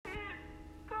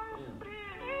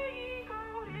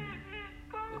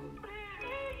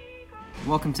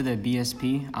Welcome to the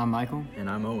BSP. I'm Michael. And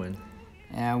I'm Owen.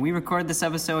 We recorded this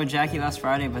episode with Jackie last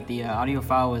Friday, but the audio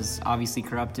file was obviously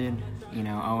corrupted. You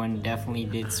know, Owen definitely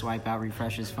did swipe out,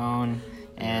 refresh his phone,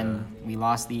 and we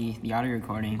lost the audio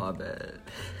recording. My bad.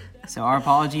 So our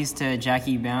apologies to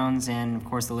Jackie Bounds and, of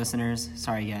course, the listeners.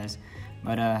 Sorry, guys.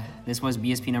 But this was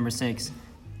BSP number 6,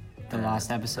 the last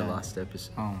episode. The last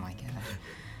episode. Oh, my gosh.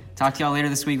 Talk to y'all later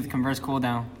this week with Converse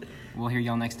Cooldown. We'll hear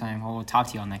y'all next time. We'll talk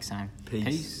to y'all next time.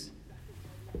 Peace.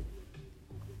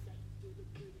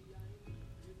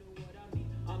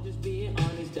 I'm just being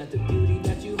honest that the beauty